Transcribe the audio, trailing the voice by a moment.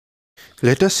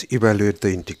Let us evaluate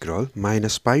the integral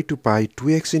minus pi to pi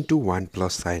 2x into 1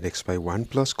 plus sin x by 1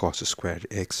 plus cos squared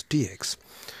x dx.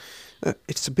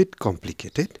 It's a bit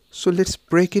complicated, so let's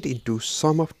break it into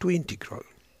sum of two integral.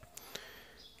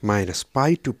 Minus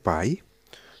pi to pi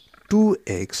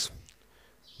 2x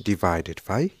divided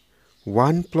by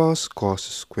 1 plus cos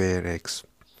square x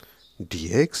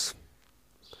dx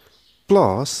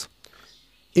plus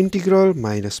integral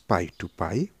minus pi to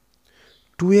pi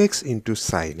 2x into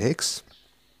sin x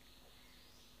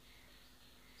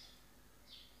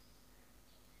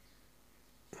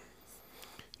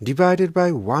divided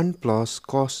by 1 plus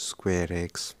cos square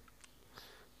x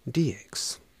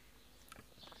dx.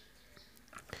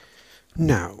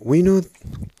 Now we know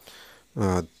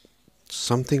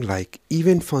something like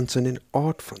even function and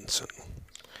odd function.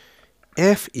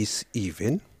 F is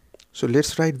even, so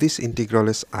let's write this integral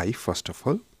as I first of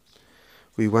all.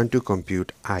 We want to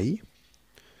compute I.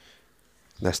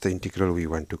 That's the integral we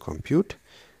want to compute.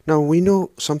 Now we know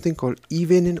something called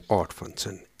even and odd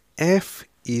function. F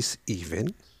is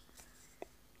even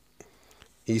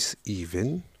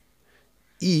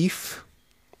if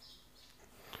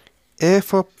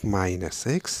f of minus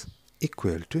x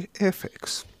equal to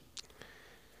fx.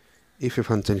 If a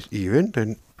function is even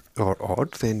then or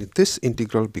odd, then this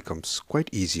integral becomes quite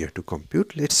easier to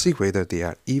compute. Let's see whether they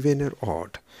are even or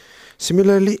odd.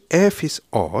 Similarly, f is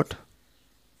odd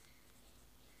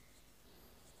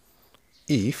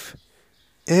if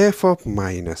f of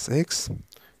minus x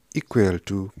equal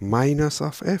to minus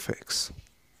of fx.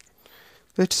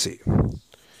 Let's see.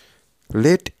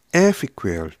 Let f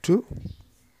equal to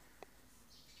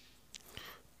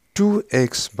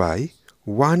 2x by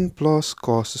 1 plus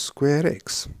cos square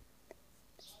x.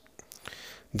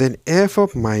 Then f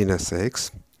of minus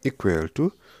x equal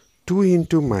to 2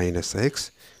 into minus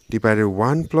x divided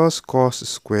 1 plus cos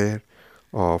square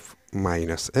of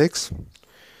minus x.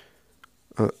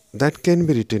 That can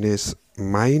be written as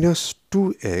minus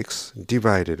 2x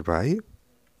divided by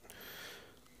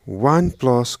 1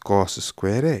 plus cos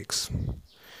square x,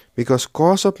 because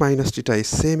cos of minus theta is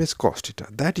same as cos theta.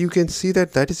 That you can see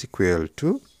that is equal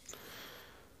to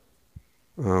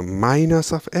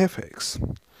minus of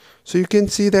fx. So you can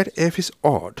see that f is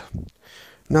odd.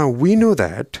 Now we know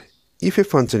that if a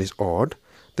function is odd,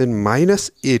 then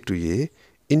minus a to a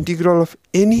integral of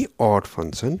any odd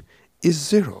function is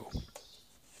 0.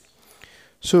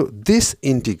 So this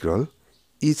integral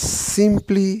is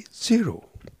simply 0.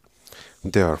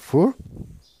 Therefore,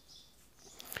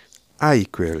 I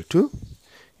equal to,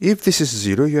 if this is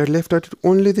 0, you are left out with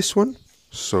only this one.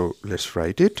 So let's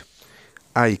write it.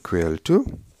 I equal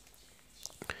to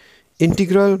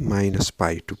integral minus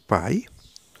pi to pi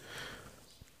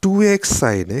 2x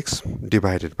sin x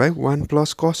divided by 1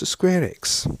 plus cos square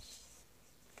x.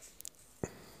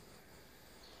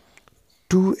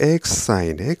 2x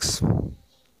sin x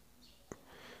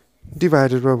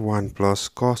divided by 1 plus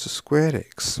cos square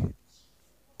x.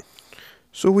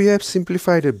 So we have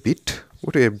simplified a bit.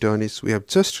 What we have done is we have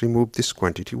just removed this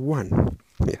quantity 1.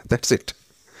 Yeah, that's it.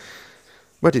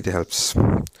 But it helps.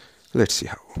 Let's see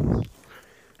how.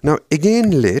 Now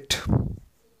again let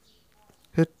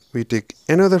we take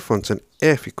another function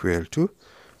f equal to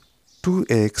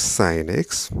 2x sin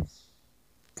x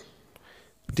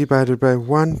divided by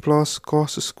 1 plus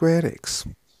cos square x.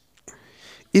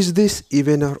 Is this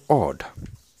even or odd?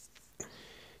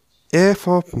 F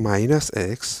of minus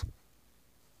x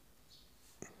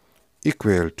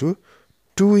equal to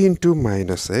 2 into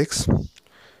minus x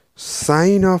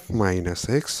sine of minus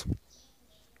x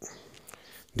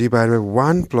divided by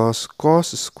 1 plus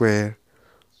cos square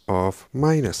of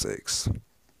minus x.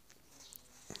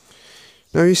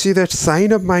 Now you see that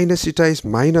sine of minus theta is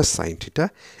minus sine theta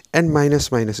and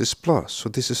minus minus is plus. So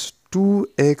this is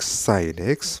 2x sine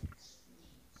x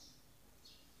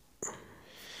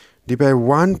divided by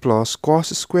 1 plus cos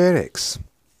square x.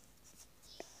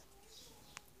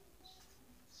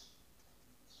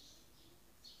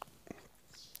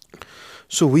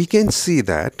 So we can see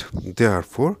that,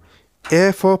 therefore,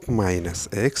 f of minus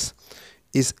x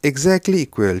is exactly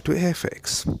equal to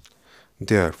fx.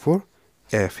 Therefore,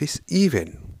 f is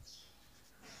even.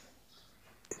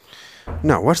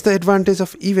 Now, what's the advantage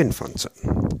of even function?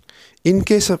 In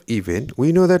case of even,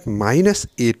 we know that minus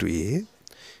a to a,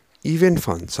 even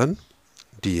function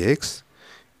dx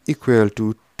equal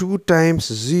to 2 times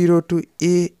 0 to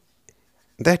a,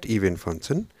 that even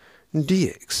function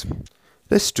dx.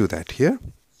 Let's do that here.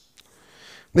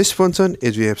 This function,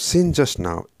 as we have seen just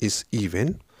now, is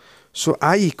even. So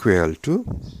I equal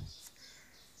to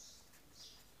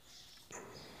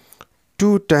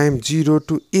 2 times 0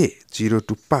 to a, 0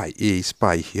 to pi, a is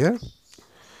pi here,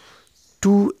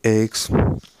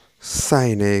 2x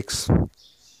sine x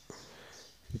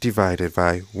divided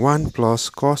by 1 plus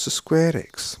cos square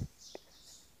x.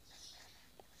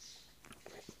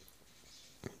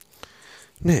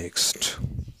 Next,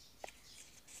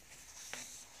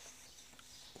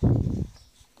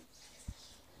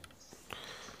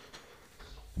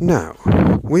 now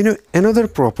we know another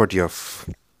property of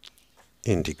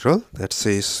integral that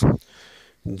says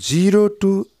 0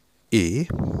 to a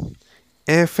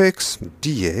fx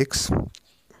dx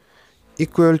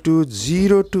equal to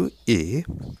 0 to a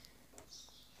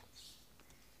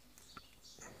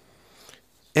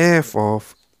f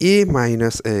of a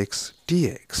minus x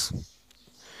dx.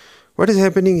 What is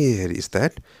happening here is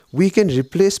that we can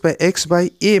replace by x by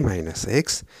a minus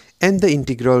x and the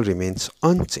integral remains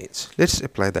unchanged. Let's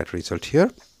apply that result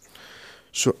here.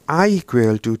 So I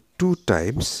equal to 2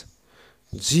 times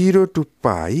 0 to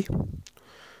pi,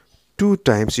 2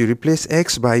 times you replace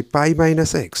x by pi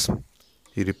minus x.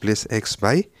 You replace x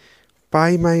by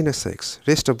pi minus x.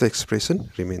 Rest of the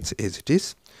expression remains as it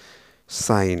is.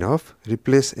 Sine of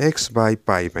replace x by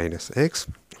pi minus x.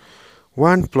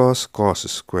 1 plus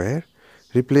cos square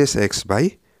replace x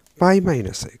by pi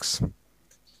minus x.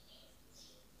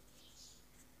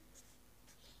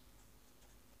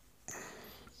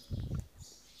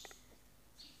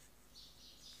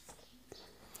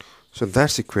 So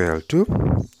that's equal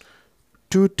to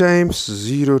 2 times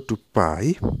 0 to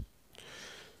pi,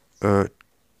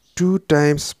 2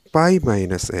 times pi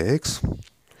minus x,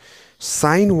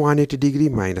 sine 180 degree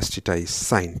minus theta is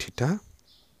sine theta,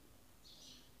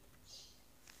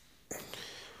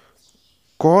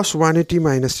 cos 180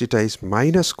 minus theta is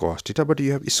minus cos theta, but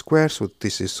you have square, so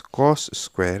this is cos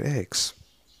square x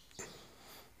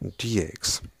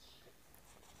dx.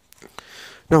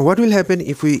 Now what will happen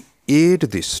if we add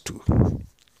these two?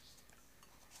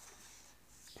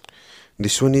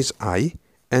 This one is I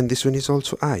and this one is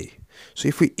also I. So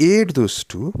if we add those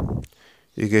two,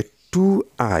 you get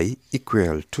 2i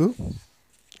equal to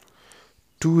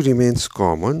 2 remains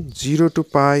common, 0 to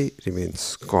pi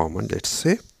remains common, let's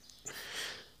say.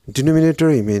 Denominator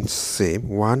remains same,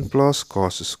 1 plus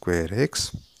cos square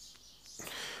x.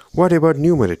 What about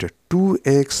numerator?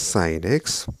 2x sine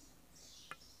x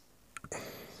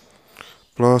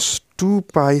plus 2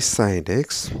 pi sine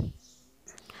x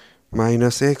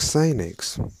minus x sine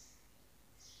x.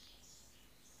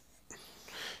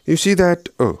 You see that,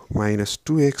 minus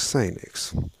 2x sine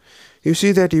x. You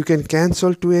see that you can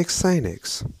cancel 2x sine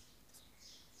x.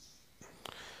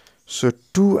 So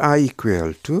 2i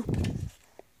equal to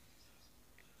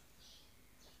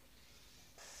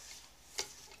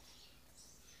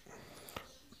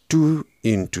 2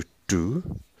 into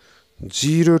 2,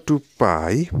 0 to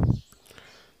pi,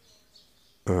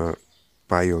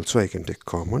 pi also I can take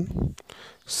common,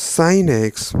 sine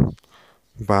x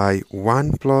by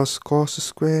 1 plus cos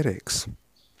square x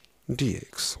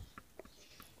dx.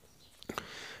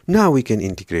 Now we can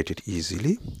integrate it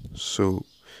easily. So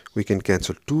we can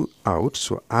cancel 2 out.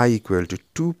 So I equal to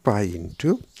 2 pi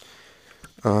into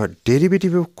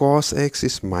derivative of cos x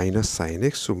is minus sine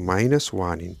x. So minus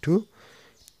 1 into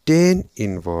tan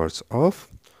inverse of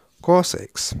cos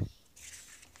x.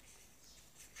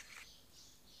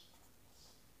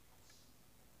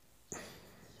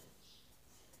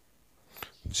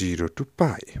 Zero to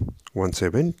pi. Once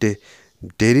again,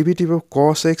 derivative of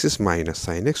cos x is minus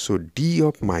sine x. So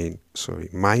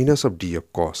minus of d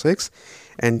of cos x,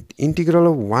 and integral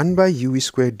of 1 by u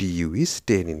square du is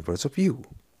tan inverse of u.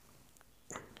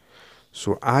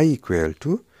 So I equal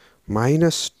to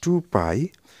minus 2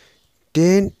 pi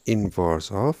tan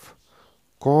inverse of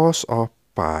cos of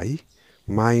pi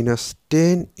minus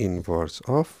tan inverse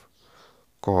of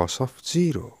cos of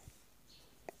 0.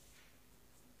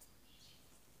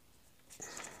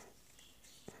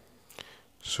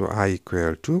 So I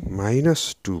equal to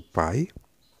minus 2 pi,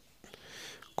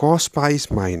 cos pi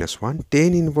is minus 1,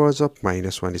 tan inverse of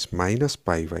minus 1 is minus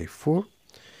pi by 4,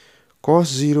 cos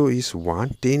 0 is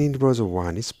 1, tan inverse of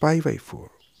 1 is pi by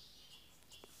 4.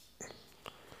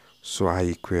 So I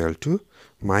equal to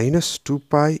minus 2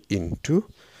 pi into,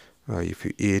 if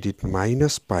you add it,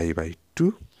 minus pi by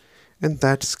 2, and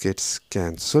that gets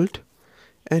cancelled,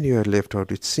 and you are left out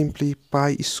with simply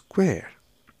pi square.